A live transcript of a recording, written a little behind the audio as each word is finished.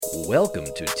Welcome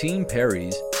to Team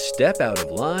Perry's Step Out of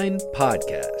Line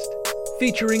podcast,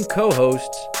 featuring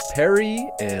co-hosts Perry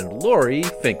and Lori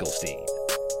Finkelstein.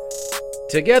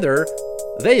 Together,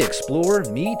 they explore,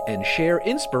 meet, and share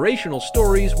inspirational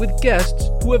stories with guests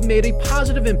who have made a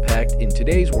positive impact in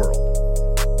today's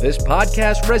world. This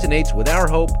podcast resonates with our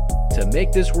hope to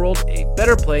make this world a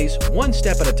better place one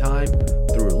step at a time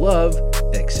through love,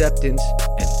 acceptance,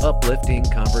 and uplifting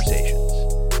conversations.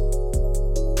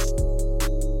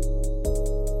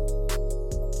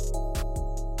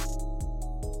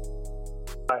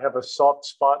 I have a soft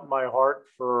spot in my heart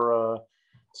for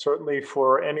certainly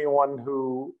for anyone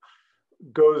who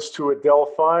goes to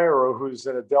Adelphi or who's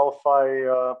an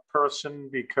Adelphi person,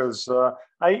 because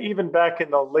I even back in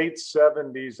the late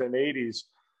 70s and 80s,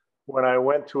 when I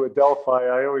went to Adelphi,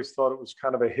 I always thought it was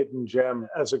kind of a hidden gem.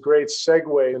 As a great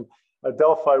segue, and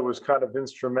Adelphi was kind of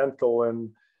instrumental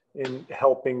in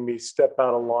helping me step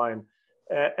out of line.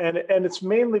 And it's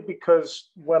mainly because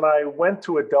when I went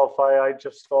to Adelphi, I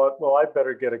just thought, well, I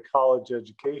better get a college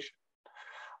education.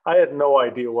 I had no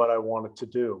idea what I wanted to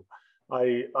do.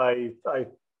 I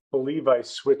believe I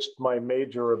switched my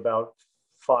major about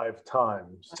 5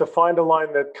 times to find a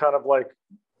line that kind of like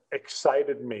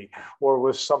excited me or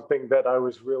was something that I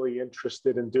was really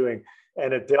interested in doing.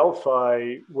 And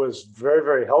Adelphi was very,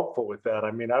 very helpful with that.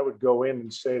 I mean, I would go in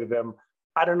and say to them,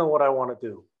 I don't know what I want to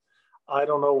do. I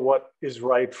don't know what is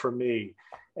right for me.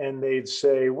 And they'd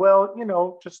say, well,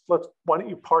 why don't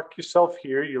you park yourself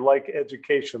here? You like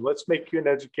education. Let's make you an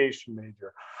education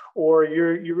major. Or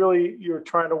you're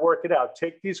trying to work it out.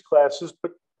 Take these classes,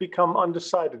 but become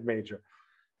undecided major.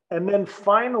 And then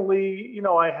finally,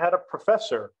 I had a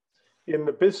professor in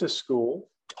the business school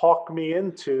talk me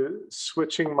into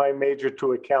switching my major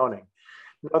to accounting.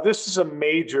 Now, this is a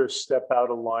major step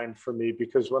out of line for me,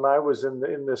 because when I was in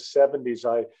the 70s,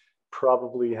 I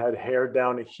probably had hair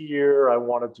down here. I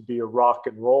wanted to be a rock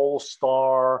and roll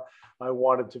star. I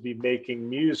wanted to be making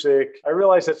music. I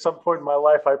realized at some point in my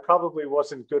life, I probably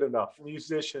wasn't good enough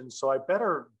musician. So I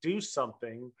better do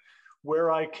something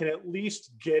where I can at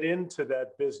least get into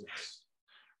that business,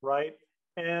 right?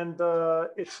 And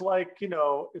it's like,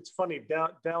 it's funny,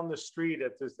 down the street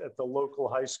at the local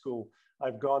high school,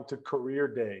 I've gone to career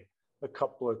day a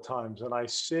couple of times, and I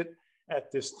sit at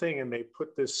this thing and they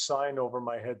put this sign over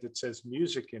my head that says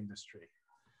music industry.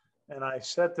 And I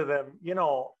said to them,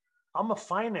 I'm a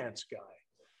finance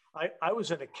guy. I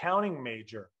was an accounting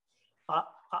major.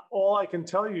 All I can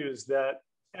tell you is that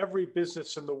every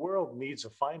business in the world needs a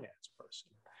finance person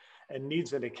and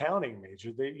needs an accounting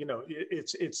major.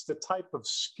 It's the type of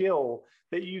skill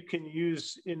that you can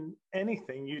use in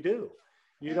anything you do.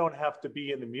 You don't have to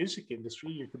be in the music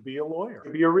industry. You could be a lawyer, you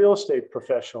could be a real estate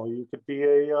professional. You could be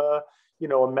a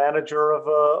manager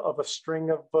of a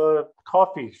string of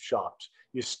coffee shops.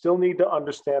 You still need to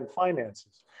understand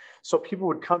finances. So people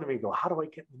would come to me and go, how do I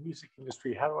get in the music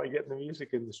industry? How do I get in the music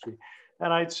industry?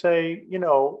 And I'd say,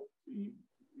 you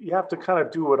have to kind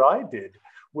of do what I did,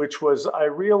 which was I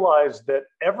realized that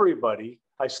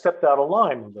I stepped out of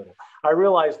line a little. I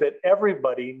realized that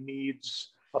everybody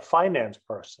needs a finance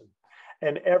person.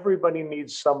 And everybody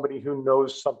needs somebody who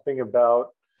knows something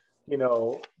about,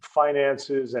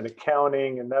 finances and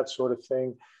accounting and that sort of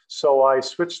thing. So I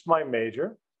switched my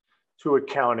major to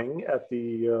accounting at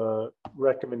the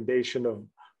recommendation of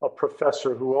a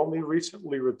professor who only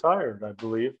recently retired, I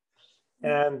believe.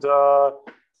 And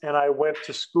I went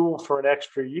to school for an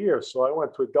extra year. So I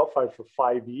went to Adelphi for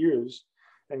 5 years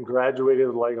and graduated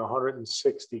with like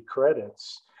 160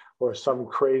 credits or some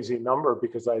crazy number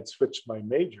because I had switched my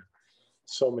major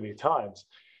so many times.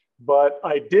 But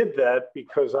I did that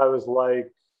because I was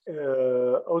like,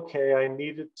 okay, I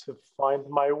needed to find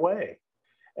my way.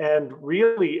 And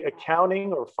really,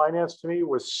 accounting or finance to me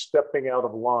was stepping out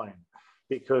of line,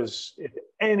 because if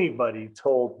anybody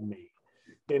told me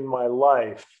in my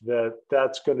life that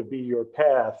that's going to be your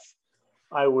path,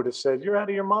 I would have said, you're out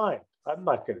of your mind. I'm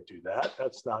not going to do that.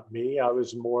 That's not me. I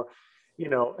was more,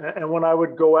 and when I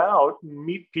would go out and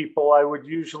meet people, I would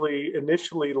usually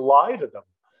initially lie to them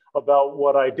about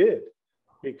what I did,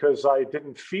 because I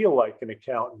didn't feel like an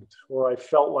accountant, or I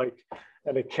felt like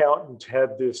an accountant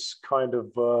had this kind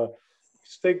of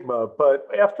stigma. But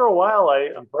after a while,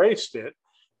 I embraced it.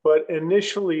 But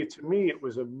initially, to me, it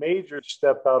was a major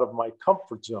step out of my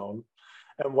comfort zone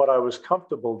and what I was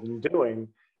comfortable in doing.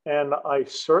 And I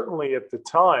certainly, at the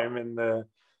time, in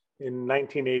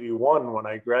 1981, when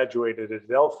I graduated at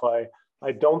Adelphi,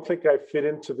 I don't think I fit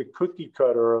into the cookie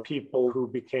cutter of people who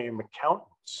became accountants.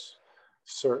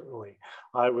 Certainly,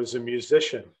 I was a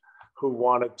musician who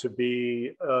wanted to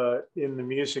be in the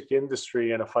music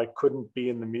industry. And if I couldn't be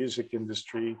in the music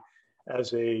industry,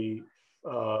 as a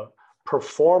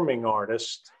performing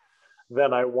artist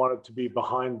than I wanted to be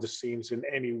behind the scenes in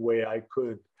any way I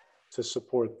could to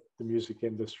support the music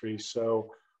industry.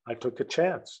 So I took a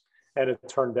chance, and it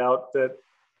turned out that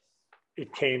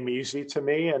it came easy to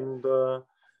me, and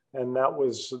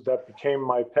that became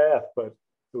my path. But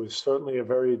it was certainly a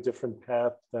very different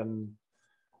path than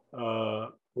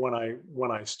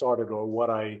when I started, or what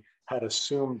I had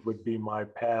assumed would be my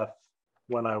path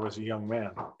when I was a young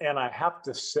man. And I have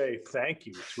to say thank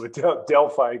you to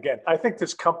Adelphi again. I think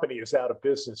this company is out of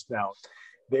business now.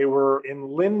 They were in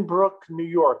Lynbrook, New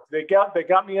York. They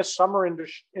got me a summer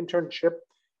internship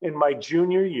in my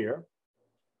junior year.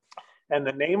 And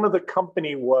the name of the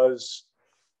company was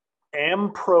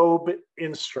Amprobe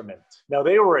Instrument. Now,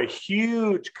 they were a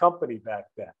huge company back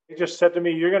then. They just said to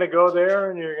me, you're going to go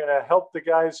there and you're going to help the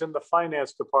guys in the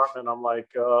finance department. I'm like,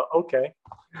 okay.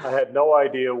 I had no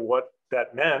idea what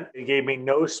that meant. They gave me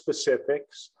no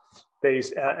specifics.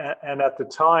 And at the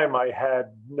time, I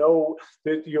had no,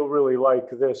 you'll really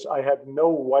like this, I had no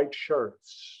white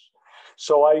shirts.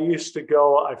 So I used to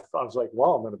go, I was like,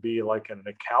 well, I'm going to be like an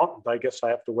accountant. I guess I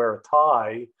have to wear a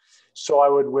tie. So I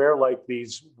would wear like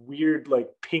these weird, like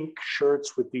pink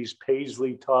shirts with these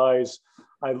paisley ties.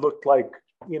 I looked like,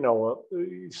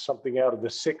 something out of the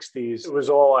 60s. It was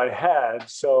all I had.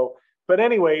 So, but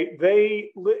anyway,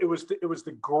 it was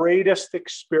the greatest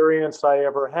experience I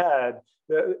ever had.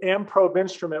 The Amprobe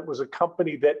Instrument was a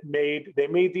company that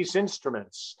made these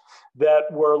instruments that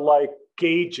were like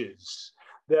gauges,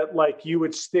 that like you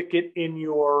would stick it in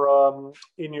your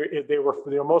they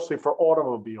were mostly for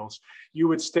automobiles. You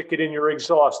would stick it in your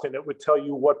exhaust, and it would tell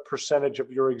you what percentage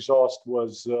of your exhaust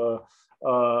was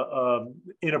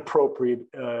inappropriate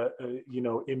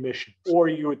emissions. Or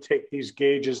you would take these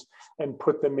gauges and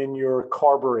put them in your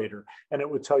carburetor, and it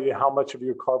would tell you how much of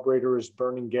your carburetor is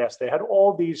burning gas. They had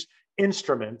all these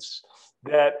instruments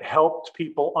that helped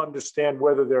people understand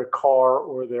whether their car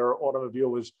or their automobile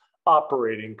was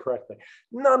operating correctly.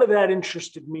 None of that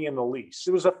interested me in the least.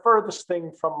 It was the furthest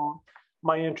thing from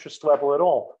my interest level at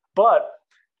all. But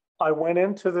I went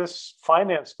into this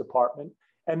finance department,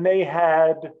 and they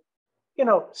had,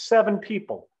 7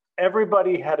 people.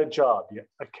 Everybody had a job: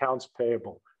 accounts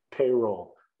payable,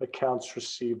 payroll, accounts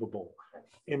receivable,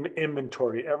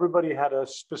 inventory. Everybody had a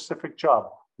specific job.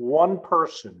 One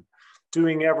person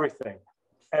doing everything,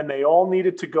 and they all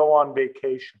needed to go on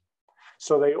vacation.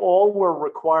 So they all were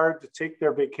required to take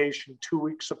their vacation 2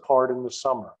 weeks apart in the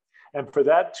summer. And for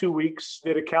that 2 weeks,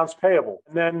 did accounts payable.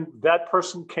 And then that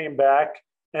person came back,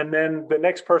 and then the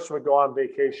next person would go on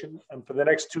vacation. And for the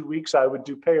next 2 weeks, I would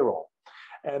do payroll.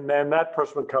 And then that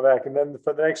person would come back. And then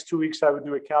for the next 2 weeks, I would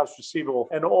do accounts receivable.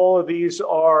 And all of these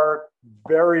are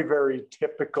very, very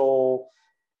typical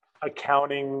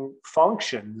accounting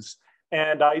functions.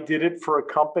 And I did it for a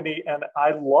company, and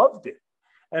I loved it.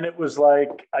 And it was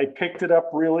like, I picked it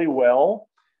up really well.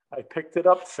 I picked it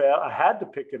up fast. I had to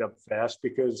pick it up fast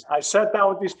because I sat down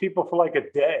with these people for like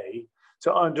a day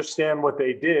to understand what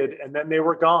they did, and then they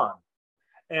were gone.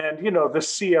 And, the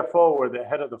CFO, or the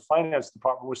head of the finance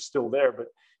department, was still there, but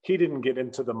he didn't get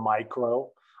into the micro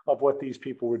of what these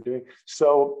people were doing.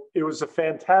 So it was a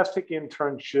fantastic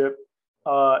internship.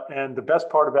 And the best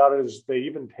part about it is they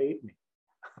even paid me.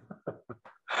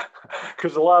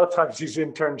 Because a lot of times these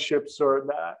internships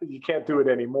you can't do it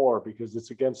anymore because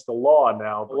it's against the law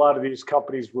now. A lot of these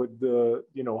companies would,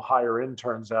 hire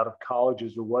interns out of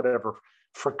colleges or whatever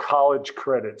for college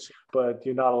credits, but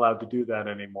you're not allowed to do that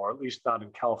anymore, at least not in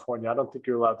California. I don't think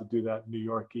you're allowed to do that in New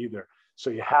York either.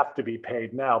 So you have to be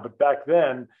paid now. But back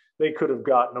then, they could have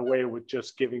gotten away with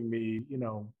just giving me,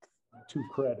 2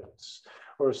 credits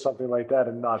or something like that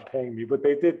and not paying me, but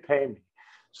they did pay me.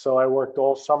 So I worked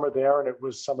all summer there, and it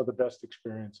was some of the best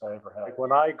experience I ever had. Like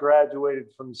when I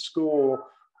graduated from school,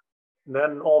 and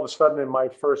then all of a sudden in my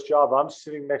first job, I'm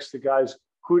sitting next to guys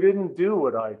who didn't do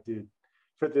what I did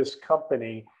for this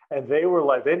company. And they were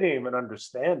like, they didn't even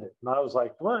understand it. And I was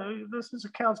like, well, this is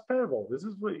accounts payable. This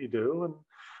is what you do. And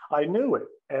I knew it.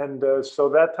 And so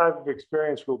that type of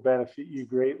experience will benefit you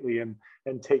greatly and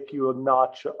take you a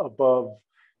notch above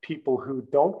people who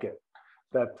don't get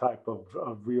that type of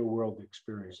real world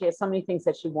experience. She has so many things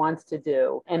that she wants to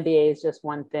do. MBA is just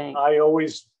one thing. I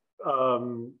always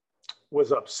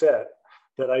was upset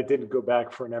that I didn't go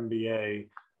back for an MBA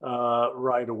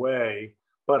right away,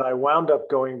 but I wound up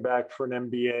going back for an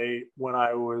MBA when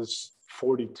I was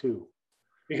 42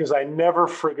 because I never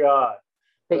forgot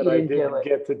that I didn't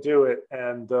get to do it.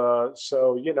 And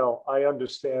so, I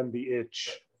understand the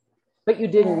itch. But you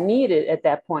didn't need it at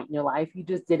that point in your life. You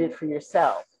just did it for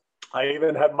yourself. I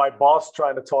even had my boss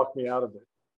trying to talk me out of it.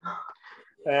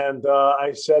 And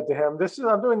I said to him,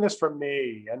 I'm doing this for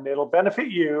me, and it'll benefit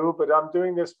you, but I'm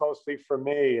doing this mostly for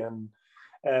me. And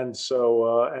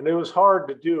it was hard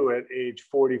to do at age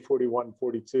 40, 41,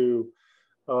 42.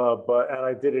 And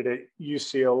I did it at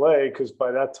UCLA because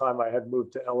by that time I had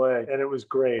moved to LA, and it was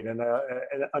great. And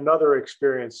another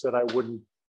experience that I wouldn't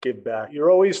give back.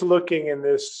 You're always looking in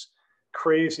this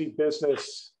crazy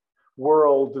business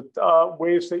world,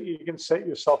 ways that you can set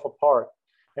yourself apart.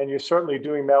 And you're certainly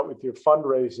doing that with your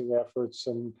fundraising efforts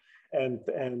and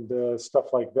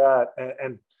stuff like that.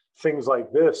 And things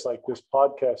like this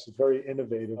podcast is very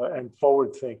innovative and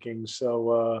forward thinking.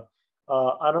 So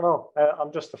I don't know.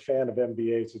 I'm just a fan of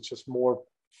MBAs. It's just more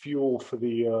fuel for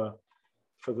the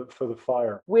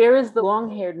fire. Where is the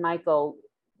long-haired Michael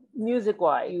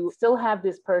music-wise? You still have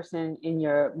this person in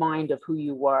your mind of who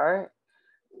you were.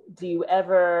 Do you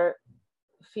ever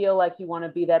feel like you want to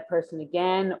be that person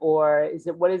again? Or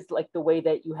what is like the way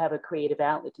that you have a creative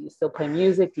outlet? Do you still play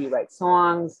music? Do you write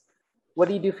songs? What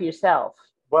do you do for yourself?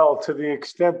 Well, to the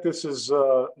extent this is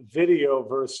video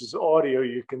versus audio,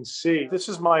 you can see this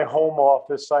is my home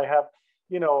office. I have,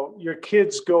 your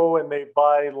kids go and they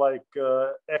buy like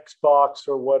Xbox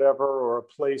or whatever, or a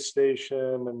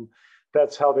PlayStation, and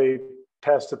that's how they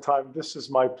pass the time. This is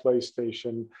my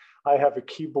PlayStation. I have a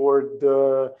keyboard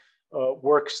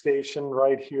workstation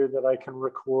right here that I can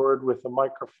record with a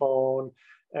microphone.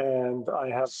 And I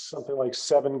have something like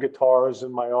 7 guitars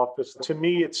in my office. To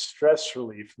me, it's stress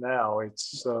relief now.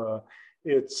 It's when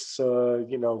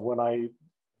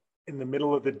in the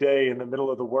middle of the day, in the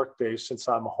middle of the workday, since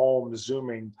I'm home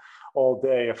Zooming all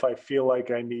day, if I feel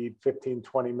like I need 15,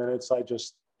 20 minutes, I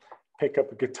just pick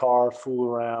up a guitar, fool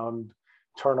around,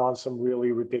 turn on some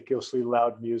really ridiculously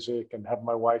loud music and have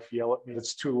my wife yell at me,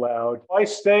 it's too loud. I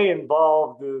stay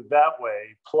involved that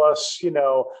way. Plus,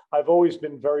 I've always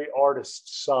been very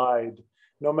artist side.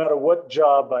 No matter what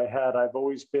job I had, I've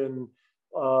always been,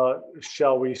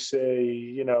 shall we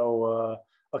say,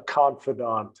 a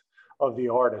confidant of the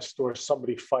artist or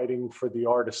somebody fighting for the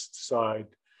artist side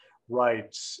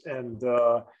rights. And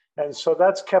so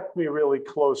that's kept me really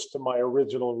close to my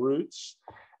original roots.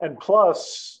 And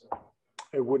plus,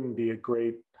 it wouldn't be a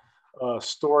great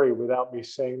story without me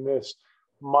saying this.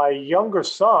 My younger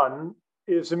son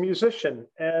is a musician,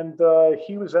 and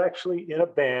he was actually in a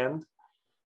band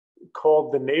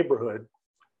called The Neighborhood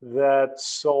that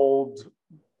sold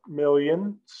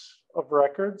millions of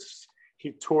records.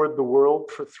 He toured the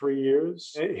world for 3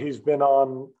 years. He's been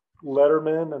on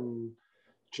Letterman and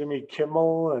Jimmy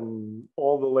Kimmel and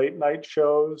all the late night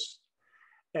shows.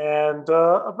 And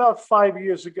about 5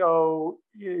 years ago,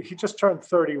 he just turned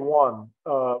 31,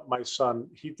 my son.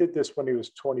 He did this when he was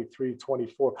 23,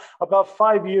 24. About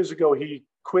 5 years ago, he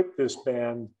quit this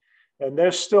band, and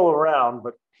they're still around,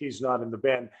 but he's not in the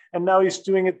band. And now he's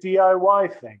doing a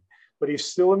DIY thing, but he's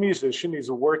still a musician. He's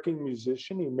a working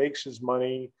musician. He makes his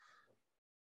money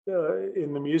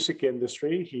in the music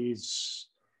industry. He's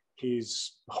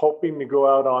hoping to go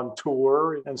out on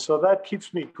tour. And so that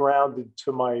keeps me grounded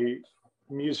to my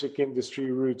music industry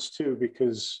roots too,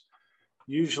 because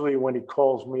usually when he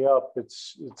calls me up,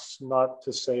 it's not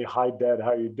to say, hi Dad,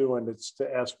 how you doing? It's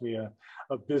to ask me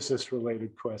a business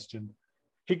related question.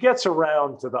 He gets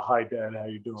around to the hi Dad, how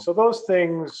you doing? So those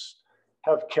things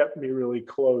have kept me really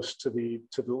close to the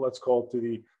let's call it to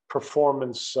the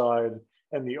performance side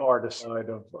and the artist side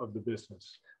of the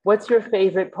business. What's your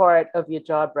favorite part of your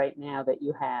job right now that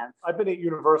you have? I've been at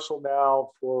Universal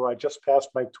now I just passed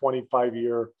my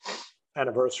 25-year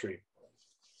anniversary.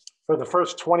 For the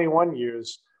first 21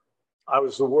 years, I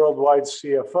was the worldwide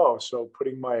CFO. So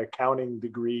putting my accounting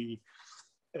degree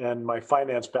and my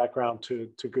finance background to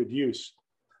good use,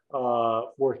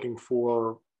 working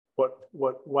for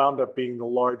what wound up being the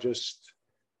largest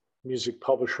music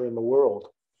publisher in the world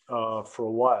for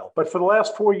a while. But for the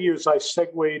last 4 years, I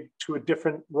segued to a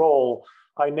different role.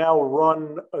 I now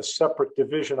run a separate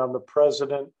division. I'm the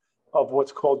president of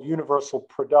what's called Universal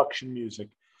Production Music.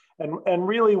 And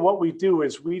really what we do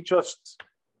is we just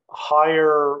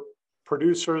hire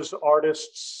producers,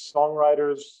 artists,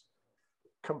 songwriters,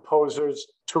 composers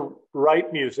to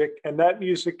write music. And that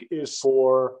music is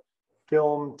for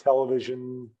film,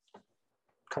 television,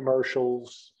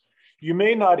 commercials. You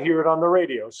may not hear it on the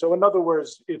radio. So in other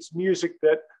words, it's music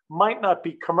that might not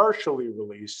be commercially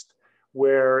released,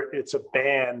 where it's a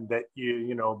band that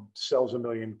sells 1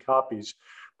 million copies.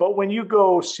 But when you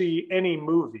go see any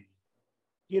movie,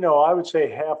 I would say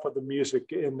half of the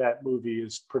music in that movie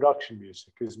is production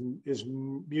music, is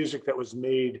music that was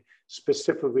made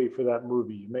specifically for that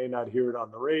movie. You may not hear it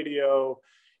on the radio,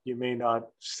 you may not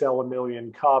sell 1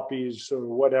 million copies or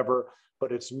whatever,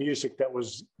 but it's music that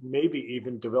was maybe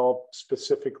even developed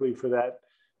specifically for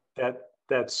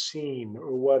that scene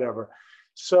or whatever.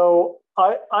 So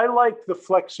I like the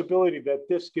flexibility that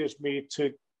this gives me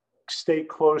to stay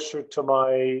closer to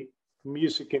my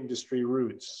music industry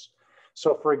roots.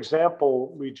 So, for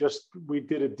example, we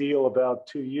did a deal about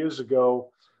 2 years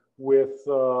ago with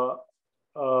a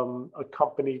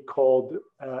company called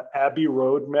Abbey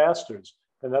Road Masters,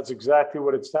 and that's exactly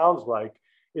what it sounds like.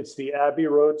 It's the Abbey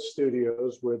Road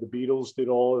Studios where the Beatles did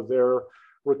all of their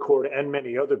record, and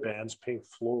many other bands, Pink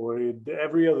Floyd,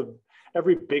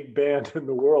 every big band in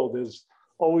the world is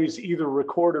always either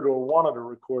recorded or wanted to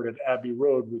record at Abbey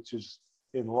Road, which is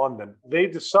in London. They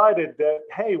decided that,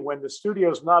 hey, when the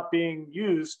studio's not being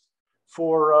used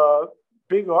for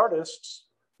big artists,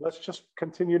 let's just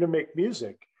continue to make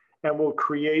music, and we'll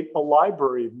create a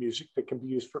library of music that can be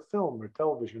used for film or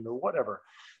television or whatever.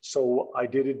 So I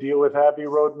did a deal with Abbey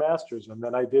Road Masters, and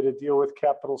then I did a deal with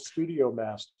Capitol Studio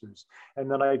Masters, and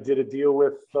then I did a deal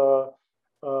with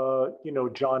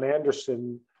John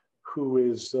Anderson, who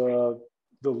is the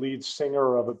lead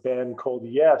singer of a band called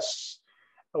Yes.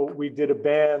 We did a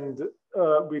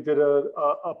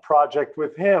project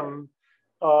with him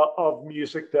of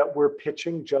music that we're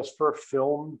pitching just for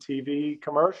film, TV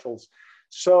commercials.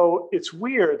 So it's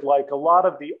weird, like a lot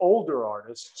of the older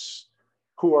artists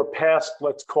who are past,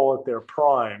 let's call it their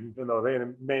prime, even though they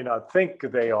may not think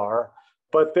they are,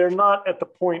 but they're not at the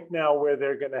point now where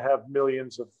they're going to have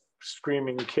millions of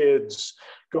screaming kids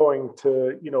going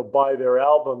to, buy their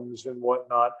albums and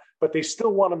whatnot, but they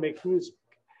still want to make music.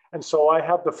 And so I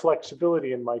have the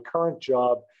flexibility in my current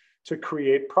job to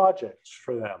create projects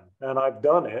for them. And I've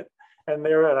done it. And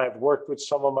I've worked with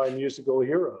some of my musical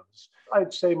heroes.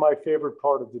 I'd say my favorite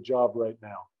part of the job right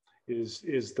now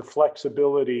is the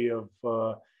flexibility of,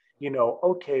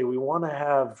 okay, we want to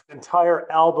have an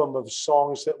entire album of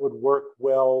songs that would work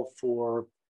well for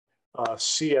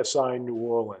CSI New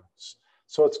Orleans.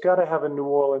 So it's got to have a New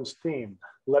Orleans theme.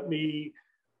 Let me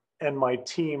and my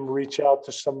team reach out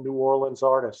to some New Orleans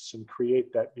artists and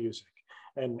create that music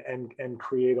and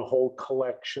create a whole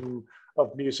collection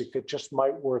of music that just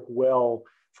might work well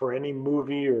for any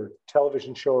movie or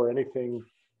television show or anything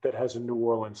that has a New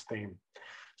Orleans theme.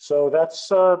 So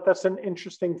that's an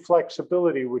interesting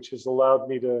flexibility, which has allowed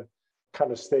me to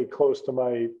kind of stay close to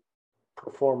my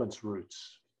performance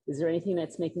roots. Is there anything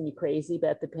that's making you crazy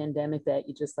about the pandemic that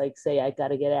you just like say, I got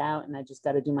to get out and I just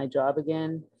got to do my job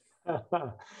again?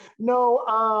 No,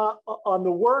 on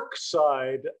the work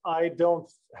side, I don't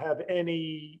have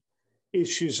any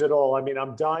issues at all. I mean,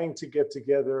 I'm dying to get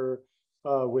together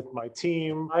with my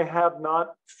team. I have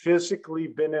not physically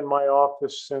been in my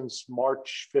office since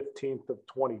March 15th of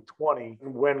 2020,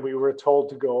 when we were told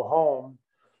to go home.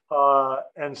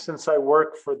 And since I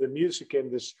work for the music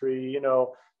industry,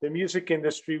 the music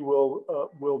industry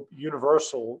will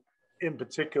Universal in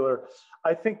particular,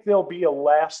 I think they'll be a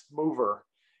last mover,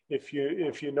 if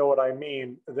you know what I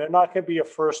mean. They're not going to be a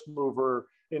first mover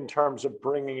in terms of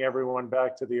bringing everyone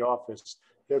back to the office.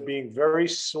 They're being very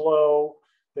slow.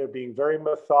 They're being very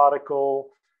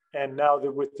methodical. And now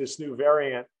that with this new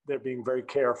variant, they're being very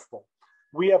careful.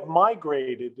 We have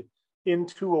migrated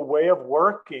into a way of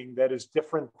working that is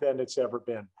different than it's ever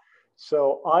been.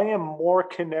 So I am more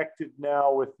connected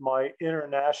now with my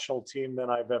international team than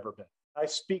I've ever been. I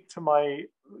speak to my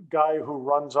guy who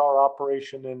runs our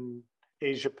operation in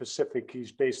Asia Pacific.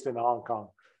 He's based in Hong Kong.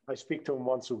 I speak to him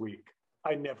once a week.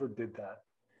 I never did that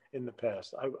in the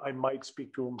past. I might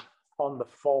speak to him on the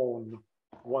phone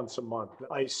once a month.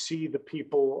 I see the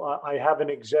people. I have an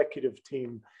executive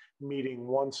team meeting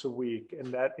once a week,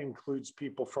 and that includes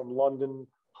people from London,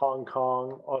 Hong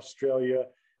Kong, Australia.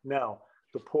 Now,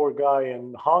 the poor guy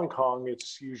in Hong Kong,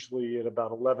 it's usually at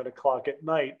about 11 o'clock at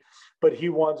night, but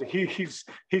he's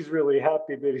really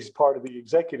happy that he's part of the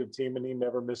executive team and he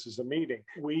never misses a meeting.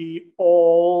 We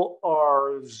all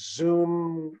are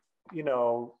Zoom,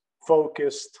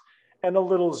 focused and a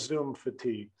little Zoom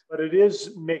fatigued, but it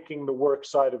is making the work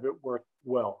side of it work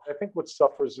well. I think what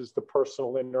suffers is the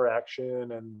personal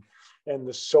interaction and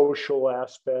the social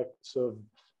aspects of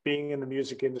being in the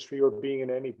music industry or being in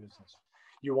any business.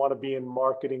 You want to be in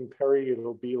marketing, Perry,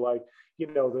 it'll be like,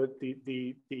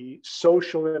 the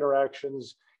social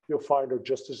interactions you'll find are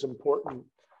just as important,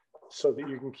 so that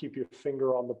you can keep your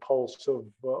finger on the pulse of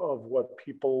what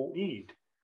people need.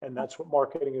 And that's what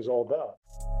marketing is all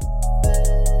about.